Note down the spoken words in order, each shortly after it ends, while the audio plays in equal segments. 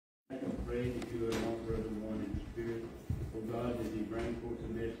pray that you would help Brother Juan in the Spirit. Oh God, as he brings forth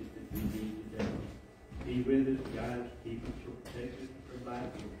the message that we need today. Be with us, guide us, keep us, protect us, provide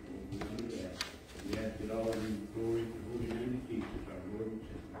for us. We do that. We ask it all in the glory of the holy name of Jesus, our Lord and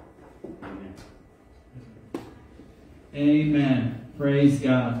Savior. Amen. Amen. Praise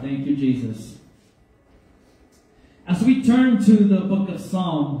God. Thank you, Jesus. As we turn to the book of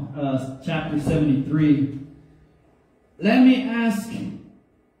Psalm, chapter 73, let me ask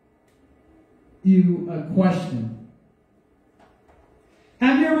you a question.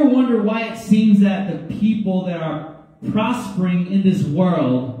 Have you ever wondered why it seems that the people that are prospering in this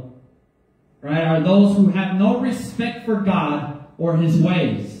world, right, are those who have no respect for God or His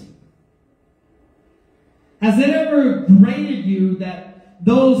ways? Has it ever grated you that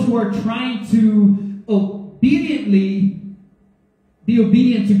those who are trying to be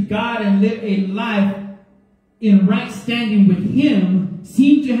obedient to God and live a life in right standing with Him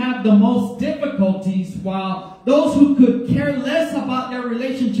seem to have the most difficulties, while those who could care less about their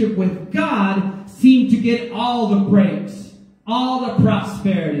relationship with God seem to get all the breaks, all the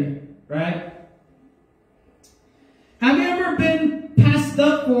prosperity, right? Have you ever been passed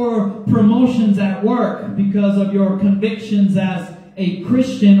up for promotions at work because of your convictions as a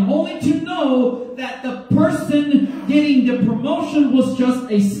Christian, only to know that the person getting the promotion was just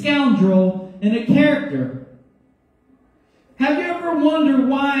a scoundrel and a character? Have you ever wondered,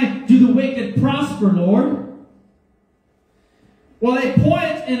 why do the wicked prosper, Lord? Well, a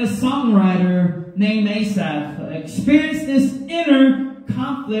poet and a songwriter named Asaph experienced this inner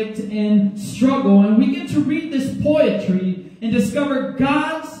conflict and struggle, and we get to read this poetry and discover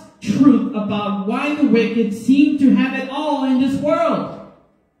God's truth about why the wicked seem to have it all in this world.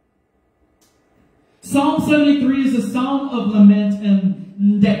 Psalm 73 is a psalm of lament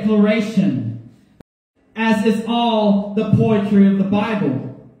and declaration, as is all the poetry of the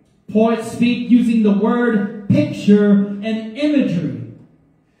Bible. Poets speak using the word, picture, and imagery.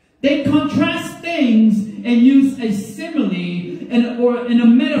 They contrast things and use a simile or a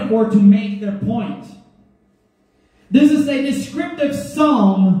metaphor to make their point. This is a descriptive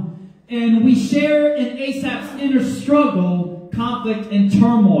psalm, and we share in Asaph's inner struggle, conflict, and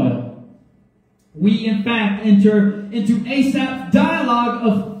turmoil. We, in fact, enter into Asaph's dialogue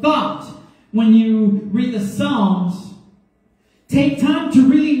of thought when you read the Psalms. Take time to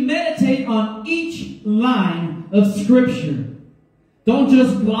really meditate on each line of Scripture. Don't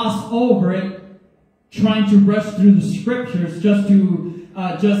just gloss over it, trying to rush through the Scriptures just to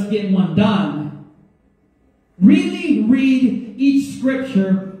get one done. Really read each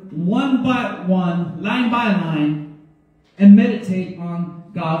Scripture one by one, line by line, and meditate on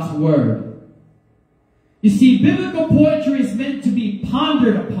God's Word. You see, biblical poetry is meant to be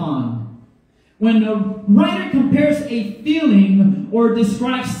pondered upon. When a writer compares a feeling or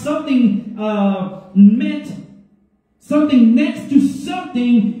describes something next to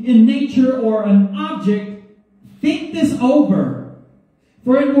something in nature or an object, think this over,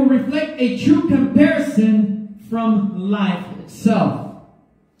 for it will reflect a true comparison from life itself.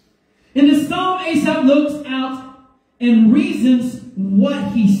 In the psalm, Asaph looks out and reasons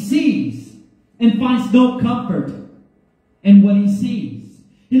what he sees and finds no comfort in what he sees.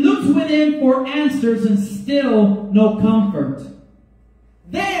 He looks within for answers and still no comfort.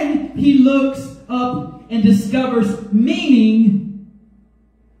 Then he looks up and discovers meaning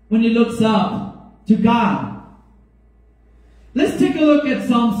when he looks up to God. Let's take a look at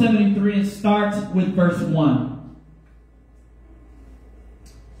Psalm 73 and start with verse 1.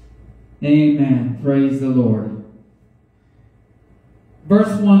 Amen. Praise the Lord.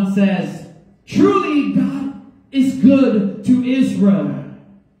 Verse 1 says, "Truly God is good to Israel,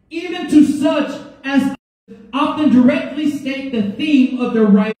 even to such as often directly state the theme of their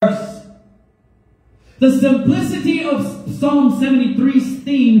writers." The simplicity of Psalm 73's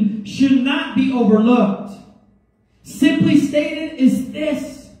theme should not be overlooked. Simply stated is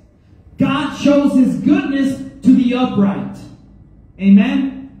this: God shows His goodness to the upright.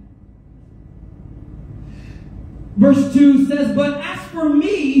 Amen. Verse 2 says, "But as for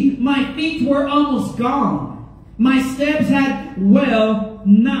me, my feet were almost gone. My steps had well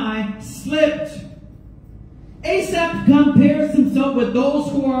nigh slipped." Asaph compares himself with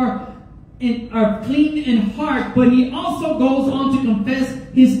those who are clean in heart, but he also goes on to confess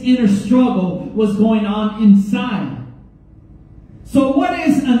his inner struggle, what's going on inside. So what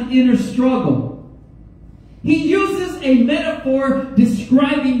is an inner struggle? He uses a metaphor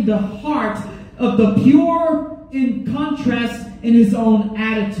describing the heart of the pure in contrast in his own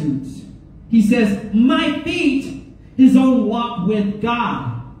attitudes. He says, my feet, his own walk with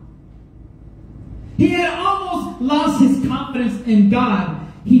God. He had almost lost his confidence in God,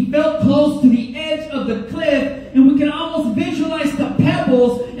 he felt close to the edge of the cliff, and we can almost visualize the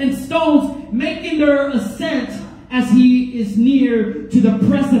pebbles and stones making their ascent as he is near to the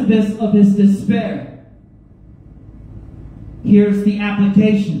precipice of his despair. Here's the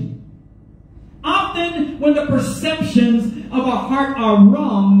application. Often when the perceptions of our heart are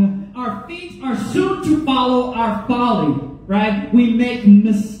wrong, our feet are soon to follow our folly, right? We make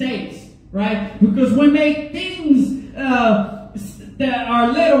mistakes, right? Because we make things that are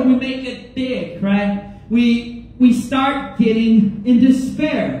little, we make it big, right? We start getting in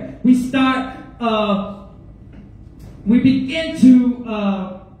despair. We begin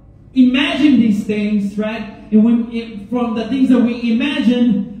to imagine these things, right? And from the things that we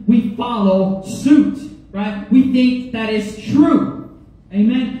imagine, we follow suit, right? We think that is true.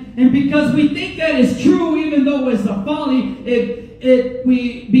 Amen? And because we think that is true, even though it's a folly,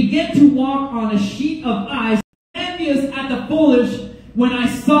 we begin to walk on a sheet of ice, envious at the foolish when I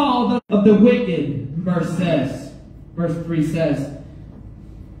saw the wicked, verse 3 says.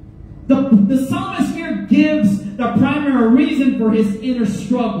 The psalmist here gives the primary reason for his inner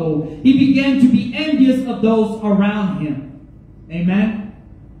struggle. He began to be envious of those around him. Amen?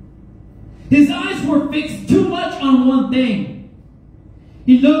 His eyes were fixed too much on one thing.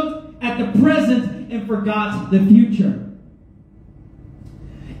 He looked at the present and forgot the future.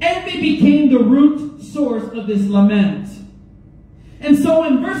 Envy became the root source of this lament. And so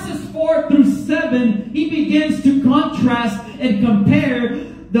in verses 4 through 7, he begins to contrast and compare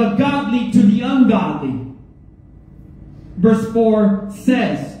the godly to the ungodly. Verse 4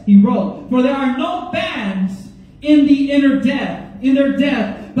 says, he wrote, "For there are no bands in their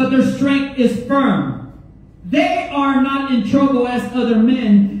death, but their strength is firm. They are not in trouble as other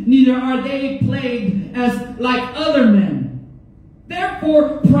men, neither are they plagued as like other men.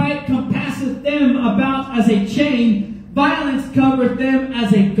 Therefore pride compasseth them about as a chain, violence covereth them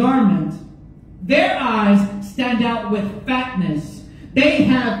as a garment. Their eyes stand out with fatness. They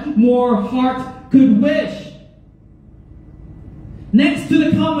have more heart could wish." Next to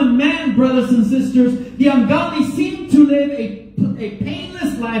the common man, brothers and sisters, the ungodly seem to live a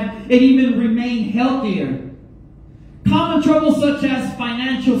painless life and even remain healthier. Common troubles such as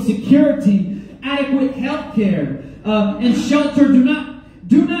financial security, adequate health care, and shelter do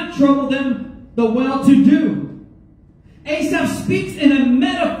not trouble them the well-to-do. Asaph speaks in a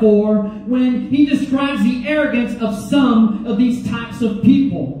metaphor when he describes the arrogance of some of these types of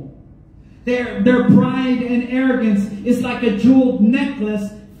people. Their pride and arrogance is like a jeweled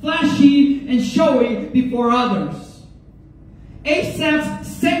necklace, flashy and showy before others. Asaph's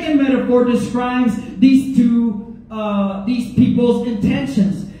second metaphor describes these people's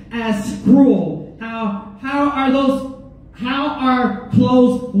intentions as cruel. How are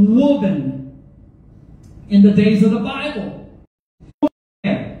clothes woven in the days of the Bible?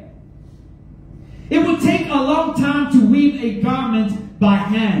 It would take a long time to weave a garment by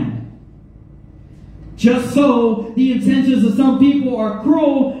hand. Just so, the intentions of some people are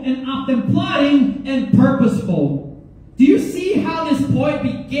cruel and often plotting and purposeful. Do you see how this poet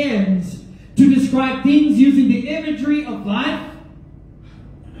begins to describe things using the imagery of life?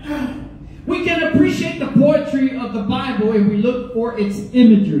 We can appreciate the poetry of the Bible if we look for its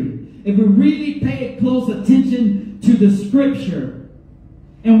imagery. If we really pay close attention to the scripture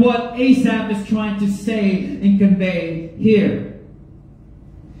and what Asaph is trying to say and convey here.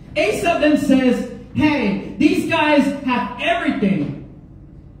 Asaph then says, hey, these guys have everything.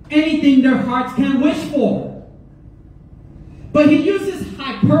 Anything their hearts can wish for. But he uses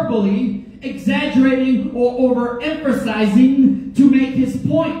hyperbole, exaggerating or overemphasizing to make his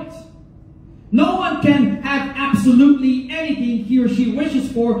point. No one can have absolutely anything he or she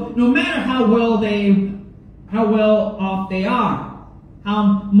wishes for, no matter how well off they are,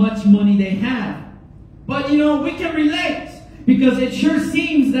 how much money they have. But we can relate, because it sure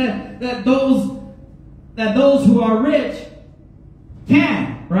seems that those who are rich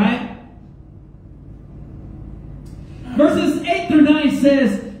can, right? Verses 8 through 9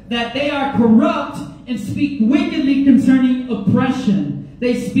 says that they are corrupt and speak wickedly concerning oppression.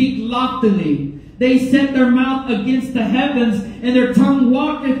 They speak loftily. They set their mouth against the heavens, and their tongue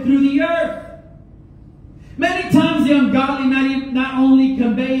walketh through the earth. Many times the ungodly not only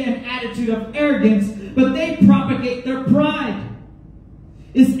convey an attitude of arrogance, but they propagate their pride.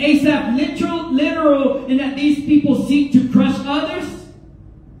 Is Asaph literal in that these people seek to crush others?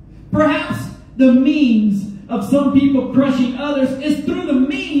 Perhaps the means of some people crushing others is through the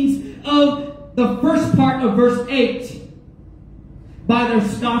means of the first part of verse 8. By their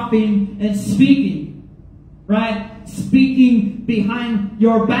scoffing and speaking, right? Speaking behind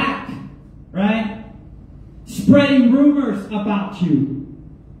your back, right? Spreading rumors about you.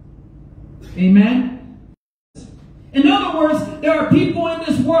 Amen? In other words, there are people in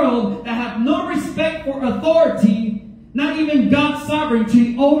this world that have no respect for authority, not even God's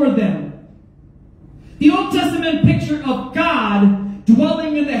sovereignty over them. The Old Testament picture of God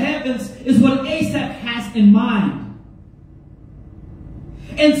dwelling in the heavens is what Asaph has in mind.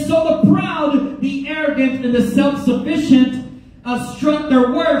 And so the proud, the arrogant, and the self-sufficient strut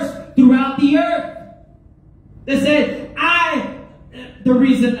their words throughout the earth. They say, I am the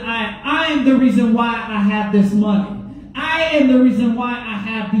reason why I have this money. I am the reason why I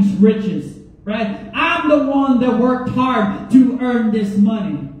have these riches. Right? I'm the one that worked hard to earn this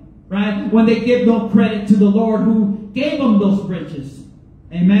money. Right? When they give no credit to the Lord who gave them those riches.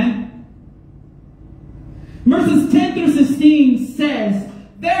 Amen? Verses 10 through 16 says,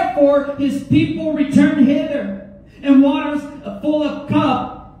 therefore his people return hither, and waters full of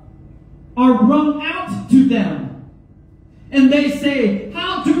cup are wrung out to them. And they say,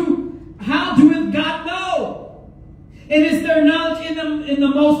 how doeth God know? And is there knowledge in the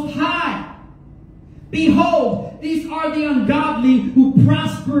Most High? Behold, these are the ungodly who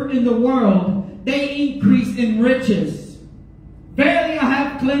prosper in the world. They increase in riches. Verily I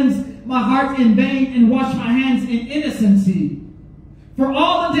have cleansed my heart in vain and washed my hands in innocency. For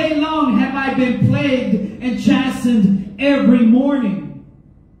all the day long have I been plagued and chastened every morning.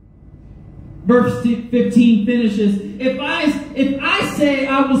 Verse 15 finishes, If I say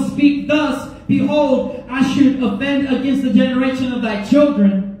I will speak thus, behold, I should offend against the generation of thy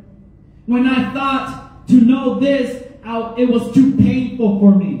children. When I thought to know this, it was too painful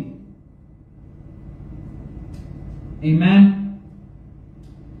for me. Amen.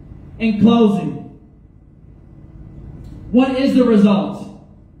 In closing, what is the result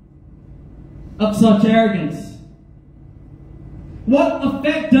of such arrogance? What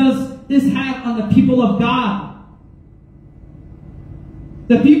effect does this have on the people of God?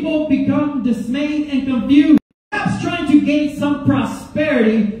 The people become dismayed and confused, perhaps trying to gain some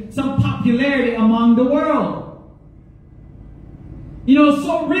prosperity, some popularity among the world. You know,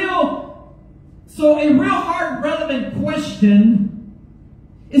 so a real hard, relevant question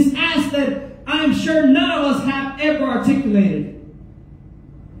is asked that I'm sure none of us have ever articulated.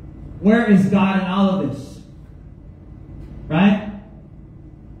 Where is God in all of this? Right?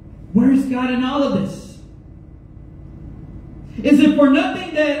 Where is God in all of this? Is it for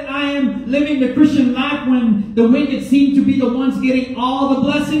nothing that I am living the Christian life when the wicked seem to be the ones getting all the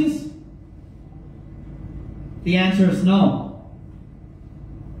blessings? The answer is no.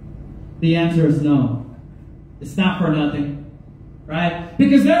 The answer is no. It's not for nothing. Right?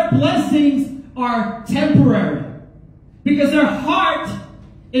 Because their blessings are temporary. Because their heart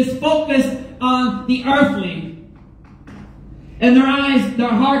is focused on the earthly. And their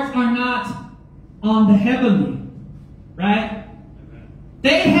hearts are not on the heavenly. Right?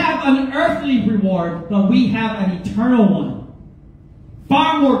 They have an earthly reward, but we have an eternal one.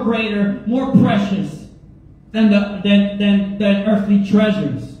 Far more greater, more precious than the earthly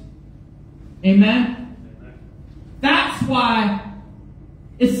treasures. Amen? That's why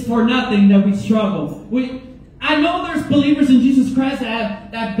it's for nothing that we struggle. I know there's believers in Jesus Christ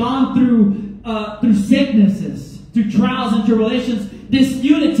that have gone through sicknesses, through trials and tribulations,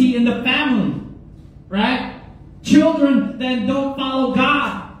 disunity in the family. Right? Children that don't follow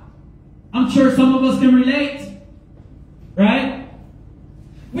God. I'm sure some of us can relate. Right?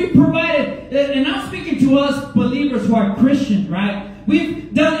 We provided, and I'm speaking to us believers who are Christians, right?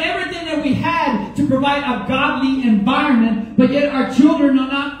 We've done everything that we had to provide a godly environment, but yet our children are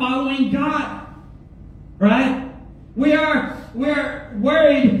not following God. Right? We're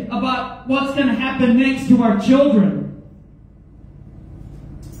worried about what's going to happen next to our children.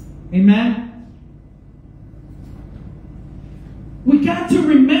 Amen? We got to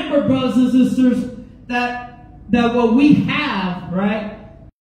remember, brothers and sisters, that what we have, right,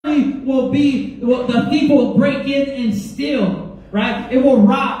 the thief will break in and steal, right? It will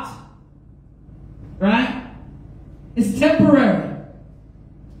rot, right? It's temporary.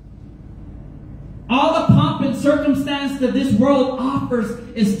 All the pomp and circumstance that this world offers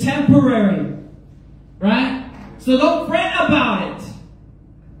is temporary, right? So don't fret about it.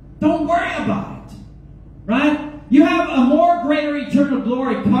 Don't worry about it, right? You have a more greater eternal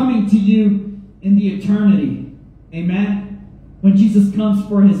glory coming to you in the eternity. Amen? When Jesus comes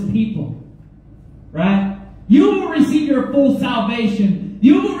for his people. Right? You will receive your full salvation.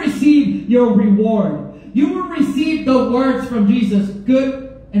 You will receive your reward. You will receive the words from Jesus.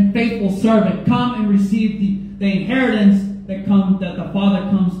 Good and faithful servant. Come and receive the inheritance that the Father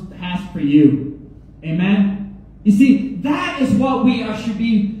has for you. Amen? You see, that is what we should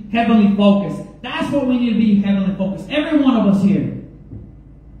be heavenly focused. That's what we need to be heavenly focused. Every one of us here.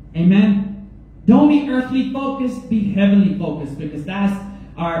 Amen? Don't be earthly focused, be heavenly focused, because that's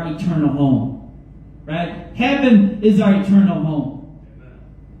our eternal home. Right? Heaven is our eternal home.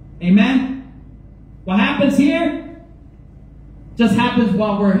 Amen? What happens here just happens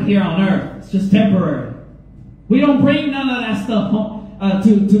while we're here on earth. It's just temporary. We don't bring none of that stuff home,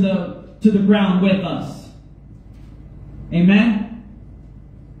 to the ground with us. Amen?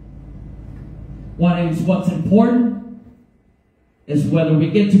 What's important is whether we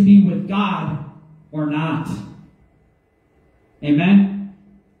get to be with God or not. Amen?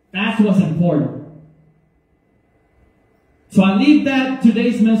 That's what's important. So I leave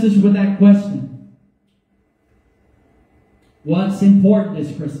today's message with that question. What's important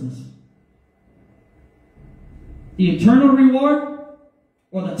this Christmas? The eternal reward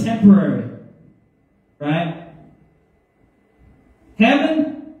or the temporary? Right?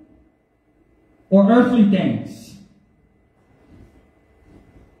 Heaven or earthly things?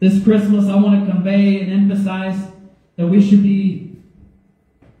 This Christmas I want to convey and emphasize that we should be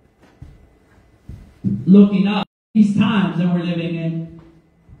looking up these times that we're living in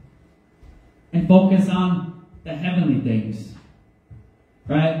and focus on the heavenly things.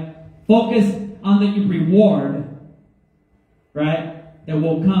 Right? Focus on the reward, right, that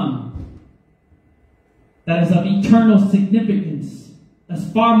will come. That is of eternal significance.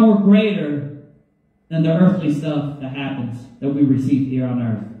 That's far more greater than the earthly stuff that happens, that we receive here on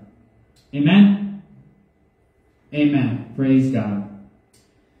earth. Amen? Amen. Praise God.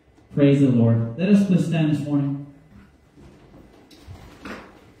 Praise the Lord. Let us please stand this morning.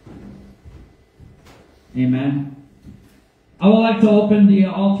 Amen. I would like to open the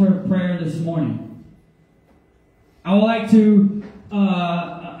altar of prayer this morning. I would like to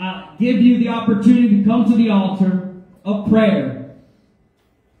give you the opportunity to come to the altar of prayer,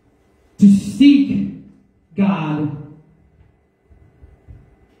 to seek God,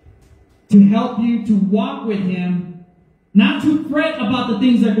 to help you to walk with Him, not to fret about the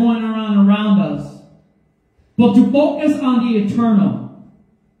things that are going on around us, but to focus on the eternal,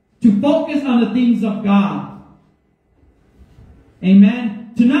 to focus on the things of God.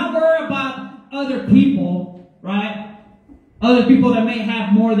 Amen. To not worry about other people, right? Other people that may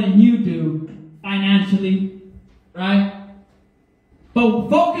have more than you do financially, right? But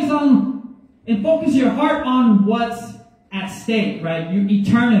focus your heart on what's at stake, right? Your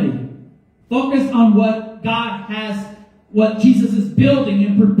eternity. Focus on what God has, what Jesus is building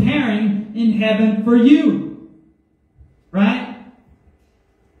and preparing in heaven for you. Right?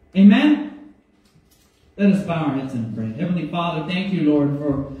 Amen? Let us bow our heads and pray. Heavenly Father, thank you, Lord,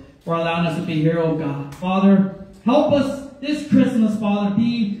 for allowing us to be here, oh God. Father, help us this Christmas, Father,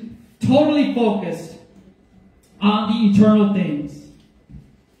 be totally focused on the eternal things.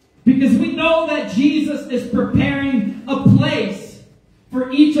 Because we know that Jesus is preparing a place for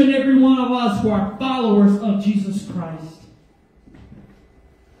each and every one of us who are followers of Jesus Christ.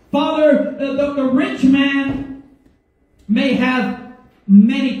 Father, the rich man may have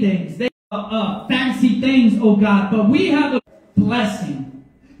many things. They fancy things, oh God, but we have a blessing.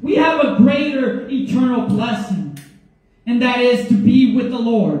 We have a greater eternal blessing, and that is to be with the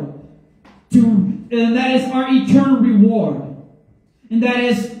Lord. And that is our eternal reward, and that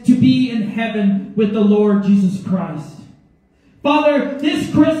is to be in heaven with the Lord Jesus Christ. Father, this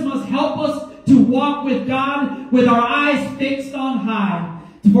Christmas, help us to walk with God with our eyes fixed on high,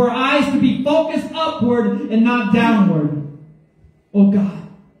 for our eyes to be focused upward and not downward, oh God.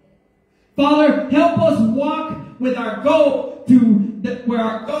 Father, help us walk with our goal where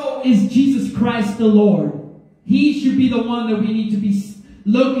our goal is Jesus Christ the Lord. He should be the one that we need to be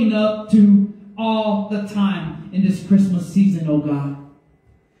looking up to all the time in this Christmas season, oh God.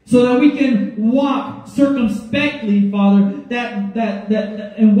 So that we can walk circumspectly, Father,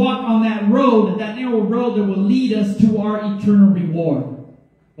 and walk on that road, that narrow road that will lead us to our eternal reward,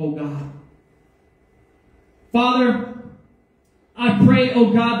 oh God. Father, I pray,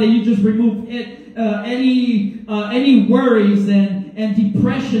 oh God, that you just remove any worries and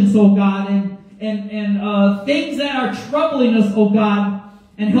depressions, oh God, and things that are troubling us, oh God,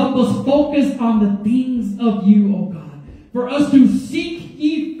 and help us focus on the things of you, oh God. For us to seek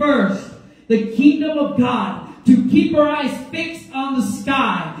ye first the kingdom of God, to keep our eyes fixed on the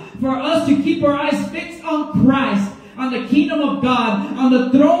sky, for us to keep our eyes fixed on Christ, on the kingdom of God, on the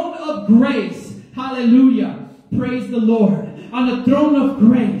throne of grace. Hallelujah. Praise the Lord. On the throne of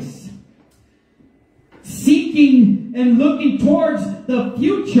grace. Seeking and looking towards the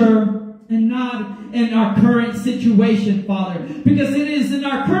future and not in our current situation, Father. Because it is in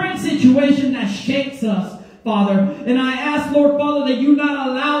our current situation that shakes us, Father. And I ask, Lord, Father, that you not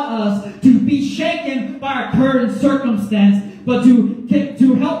allow us to be shaken by our current circumstance, but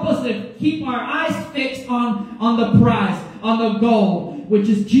to help us to keep our eyes on the prize, on the goal, which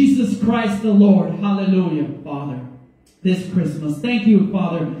is Jesus Christ the Lord. Hallelujah, Father. This Christmas. Thank you,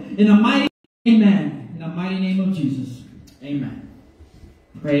 Father. In the mighty Amen. In the mighty name of Jesus. Amen.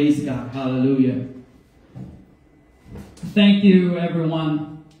 Praise God. Hallelujah. Thank you,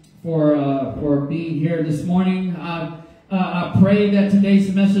 everyone, for being here this morning. I pray that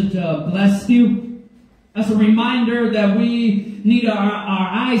today's message blessed you. As a reminder that we need our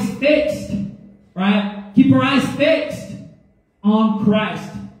eyes fixed, right? Keep our eyes fixed on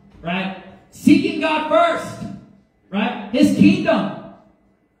Christ, right? Seeking God first, right? His kingdom,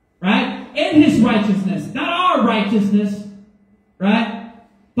 right? And His righteousness. Not our righteousness, right?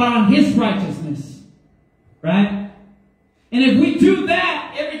 But on His righteousness, right? And if we do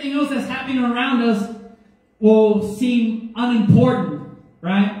that, everything else that's happening around us will seem unimportant,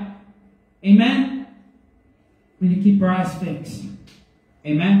 right? Amen? We need to keep our eyes fixed.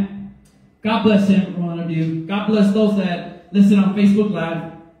 Amen? God bless every one of you. God bless those that listen on Facebook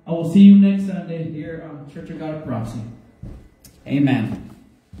Live. I will see you next Sunday here on Church of God of Prophecy. Amen.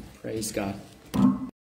 Praise God.